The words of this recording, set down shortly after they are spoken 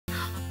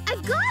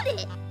I've got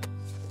it!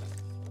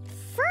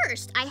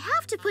 First, I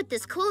have to put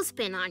this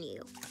clothespin on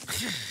you.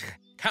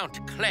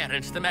 Count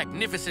Clarence the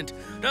Magnificent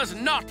does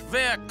not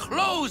wear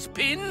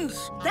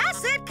clothespins.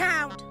 That's it,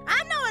 Count.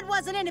 I know it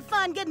wasn't any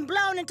fun getting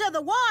blown into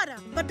the water,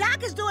 but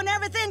Doc is doing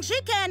everything she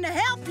can to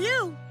help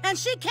you. And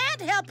she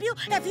can't help you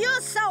if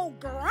you're so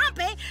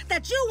grumpy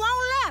that you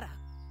won't let her.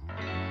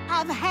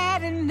 I've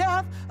had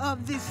enough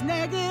of this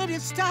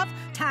negative stuff.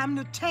 Time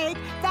to take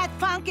that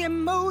funky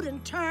mood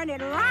and turn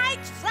it right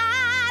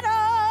side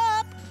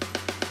up.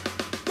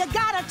 You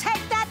gotta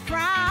take that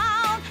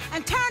frown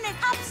and turn it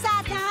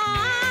upside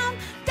down.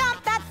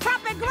 Dump that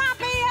frumpy,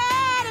 grumpy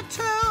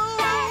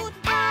attitude.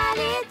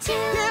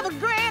 Give a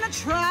grin a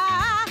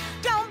try.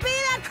 Don't be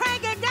that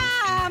cranky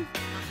guy.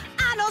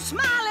 I know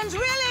smiling's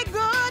really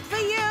good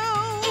for you.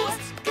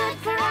 It's good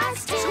for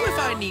us, too. So if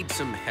I need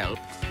some help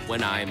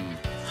when I'm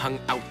hung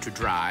out to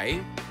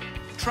dry,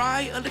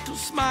 try a little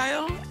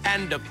smile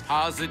and a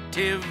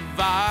positive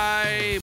vibe.